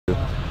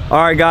All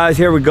right, guys,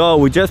 here we go.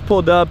 We just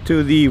pulled up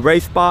to the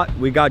race spot.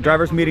 We got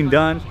driver's meeting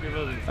done.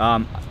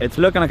 It's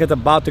looking like it's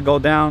about to go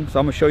down, so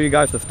I'm gonna show you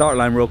guys the start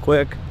line real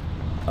quick.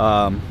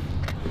 And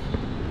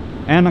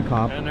a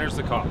cop. And there's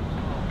the cop.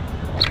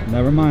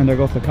 Never mind, there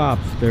goes the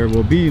cops. There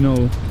will be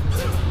no...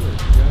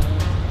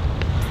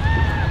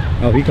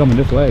 Oh, he coming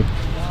this way.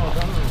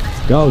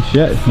 Go,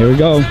 shit, here we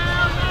go.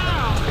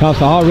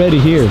 Cops are already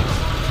here.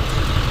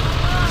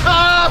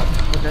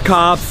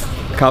 Cops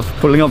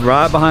pulling up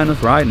right behind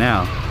us right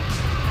now.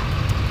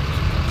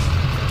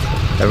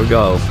 There we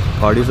go.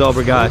 Party's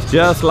over, guys.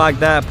 Just like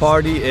that,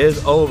 party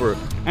is over.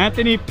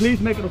 Anthony,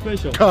 please make it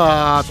official.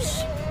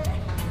 Cops.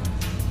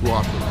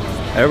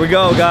 There we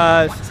go,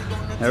 guys.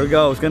 There we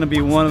go. It's gonna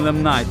be one of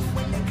them nights.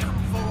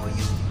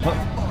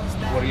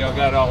 What do y'all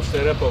got all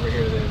set up over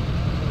here then?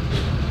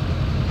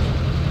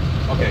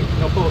 Okay,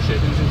 no bullshit.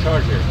 Who's in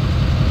charge here?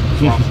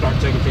 I'll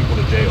start taking people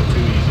to jail. Too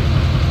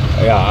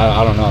easy. Yeah,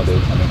 I don't know, dude.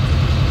 I mean,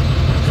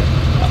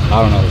 I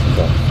don't know what's in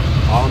charge.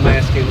 All I'm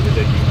asking is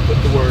that you put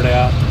the word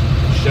out,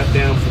 shut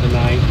down for the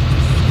night,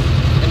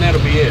 and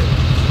that'll be it.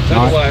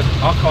 Otherwise,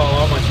 I'll call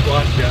all my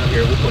squads down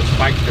here. We'll put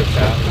spike strips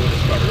out and we'll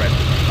just start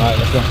arresting. All right,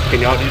 let's go.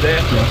 Can y'all do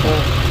that?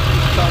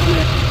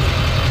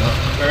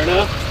 Fair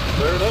enough?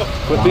 Fair enough.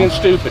 Quit being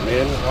stupid,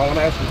 man. All I'm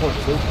asking for is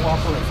full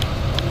cooperation.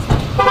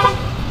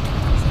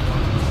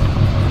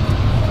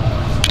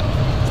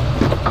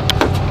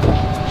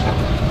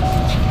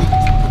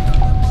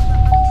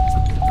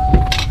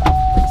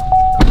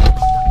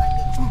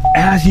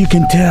 As you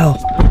can tell,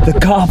 the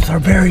cops are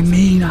very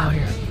mean out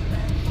here.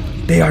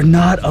 They are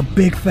not a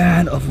big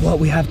fan of what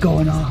we have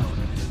going on.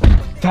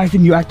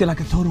 Tyson, you acted like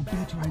a total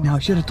bitch right now.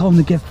 Should have told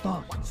him to get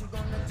fucked.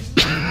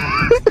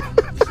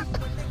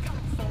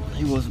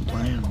 He wasn't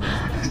playing,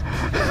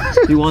 man.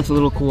 He wants a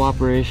little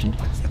cooperation.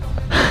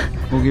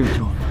 We'll give it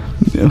to him.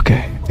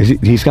 Okay.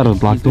 He's got a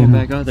block He's going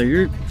back out there.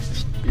 You're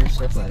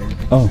step ladder.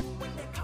 Oh.